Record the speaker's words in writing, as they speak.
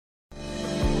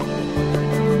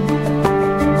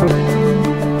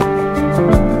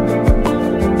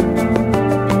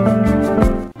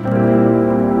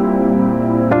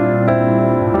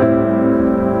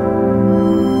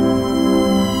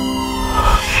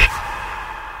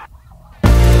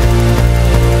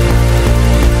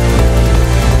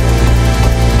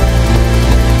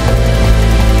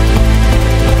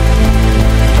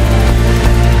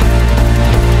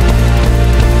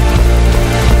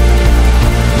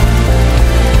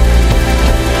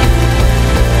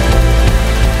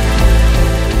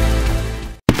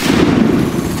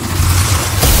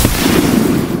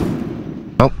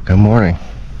Good morning.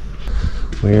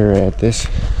 We're at this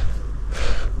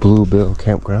Bluebill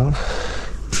Campground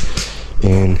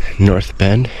in North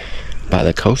Bend by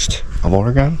the coast of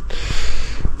Oregon.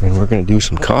 And we're going to do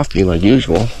some coffee like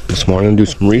usual this morning, do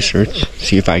some research,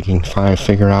 see if I can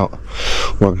figure out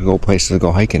where to go, places to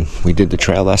go hiking. We did the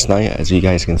trail last night, as you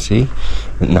guys can see,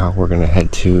 and now we're going to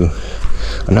head to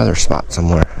another spot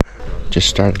somewhere. Just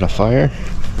started a fire.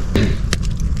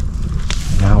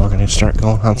 Now we're going to start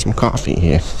going on some coffee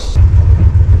here.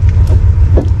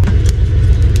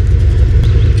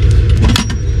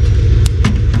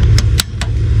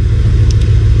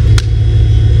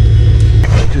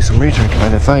 Do some research by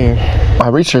the fire. I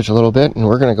researched a little bit, and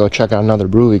we're going to go check out another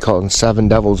brewery called Seven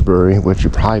Devils Brewery, which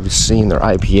you've probably seen their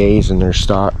IPAs and their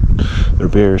stock, their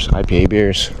beers, IPA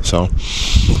beers. So,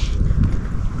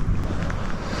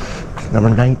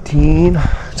 number 19.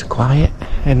 It's quiet.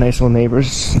 Had nice little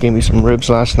neighbors. Gave me some ribs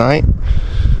last night.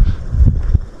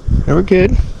 They were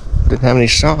good. Didn't have any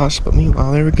sauce, but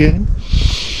meanwhile they were good.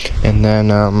 And then,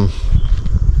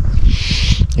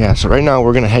 yeah, so right now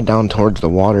we're gonna head down towards the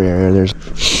water area.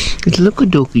 Look a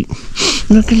doggy.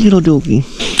 Look a little doggy.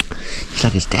 He's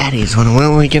like his daddy's. When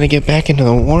are we gonna get back into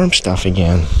the warm stuff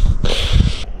again?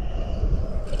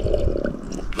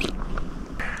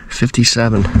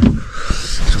 57.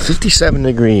 So 57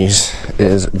 degrees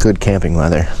is good camping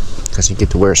weather, because you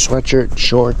get to wear a sweatshirt,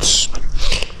 shorts,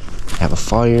 have a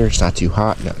fire. It's not too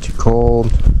hot, not too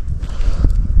cold.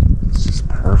 It's just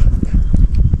perfect.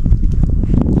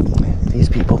 These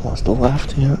people must have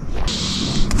left, yeah.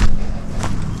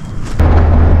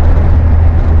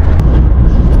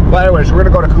 Well, anyways, we're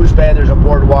gonna go to Coos Bay. There's a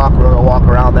boardwalk. We're gonna walk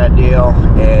around that deal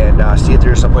and see if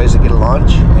there's some place to get a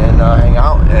lunch and hang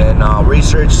out and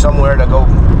research somewhere to go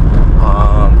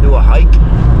do a hike.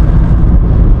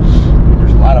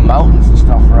 There's a lot of mountains and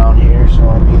stuff around here, so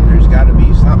I mean, there's got to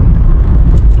be something.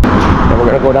 And we're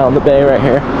gonna go down the bay right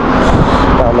here,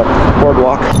 down the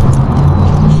boardwalk.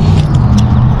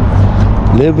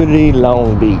 Humidity,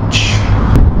 Long Beach.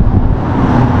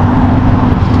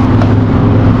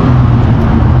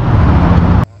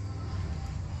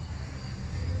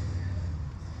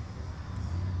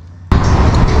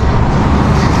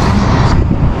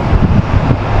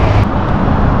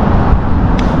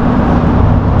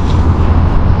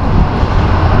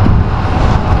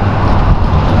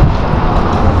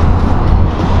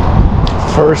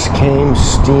 First came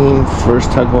steam,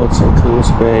 first tugboats in Coos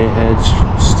Bay had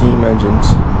steam engines.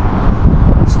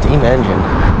 Steam engine.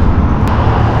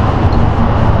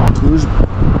 Coos,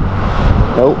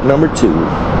 nope, number 2.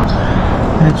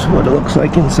 That's what it looks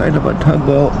like inside of a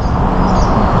tugboat.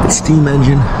 It's steam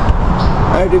engine.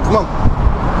 Alright, dude, come on.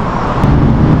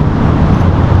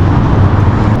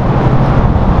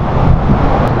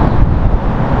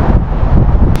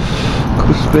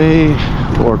 Coos Bay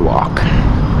Boardwalk.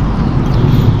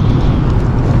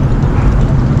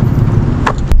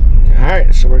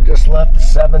 Alright, so we're just left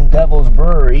Seven Devils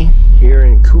Brewery here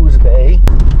in Coos Bay.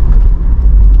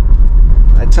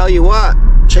 I tell you what,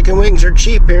 chicken wings are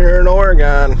cheap here in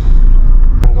Oregon.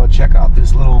 I'm gonna go check out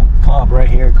this little pub right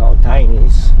here called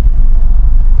Tiny's.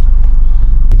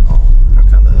 Oh,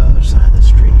 look on the other side of the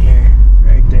street here.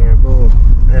 Right there, boom.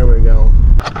 There we go.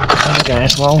 Alright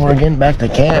guys, well, we're getting back to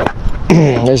camp.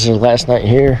 This is last night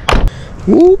here.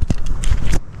 Whoop.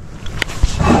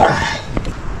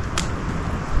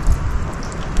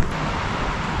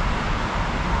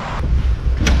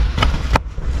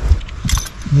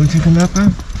 What you come up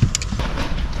on?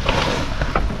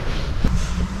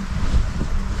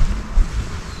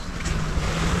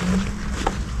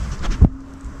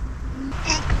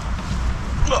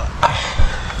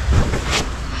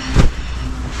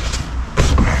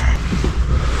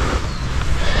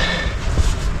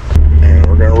 And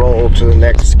we're gonna roll to the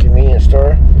next convenience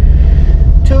store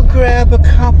to grab a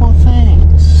couple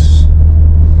things.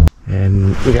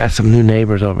 And we got some new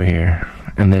neighbors over here.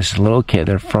 And this little kid,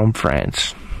 they're from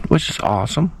France, which is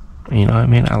awesome. You know what I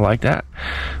mean? I like that.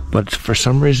 But for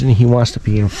some reason, he wants to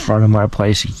be in front of my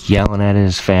place yelling at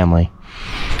his family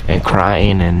and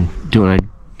crying and doing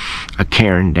a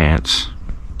Karen dance.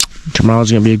 Tomorrow's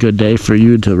going to be a good day for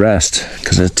you to rest,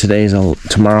 because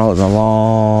tomorrow is a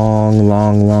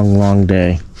long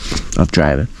day of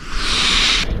driving.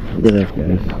 Look at that,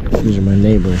 guys. These are my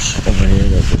neighbors over here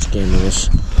that just gave me this.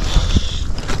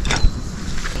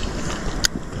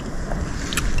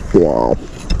 Wow.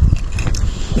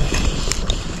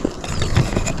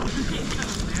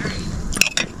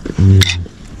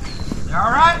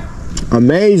 Alright?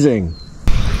 Amazing.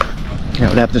 I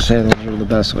would have to say those were the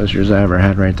best oysters I ever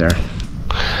had right there.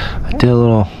 I did a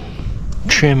little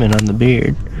trimming on the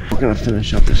beard. gonna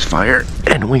finish up this fire,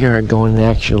 and we are going to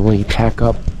actually pack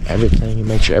up everything and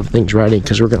make sure everything's ready,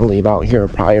 because we're gonna leave out here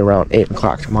probably around 8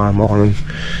 o'clock tomorrow morning.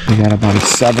 We got about a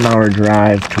 7-hour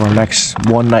drive to our next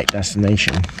one-night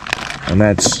destination, and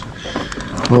that's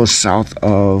a little south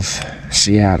of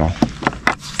Seattle.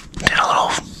 Did a little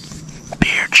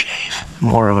beard shave,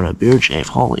 more of a beard shave.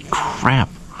 Holy crap!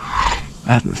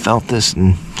 I haven't felt this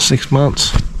in 6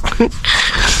 months.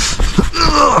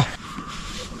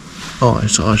 Oh, I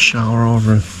saw a shower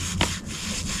over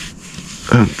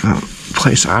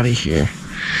place out of here.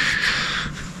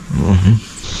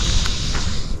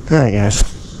 Alright guys,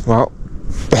 well,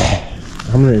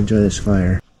 I'm gonna enjoy this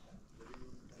fire.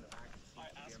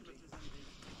 It's a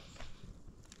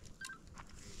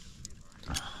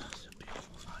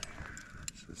beautiful fire.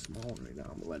 It's small right now.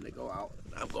 I'm gonna let it go out.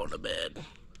 I'm going to bed.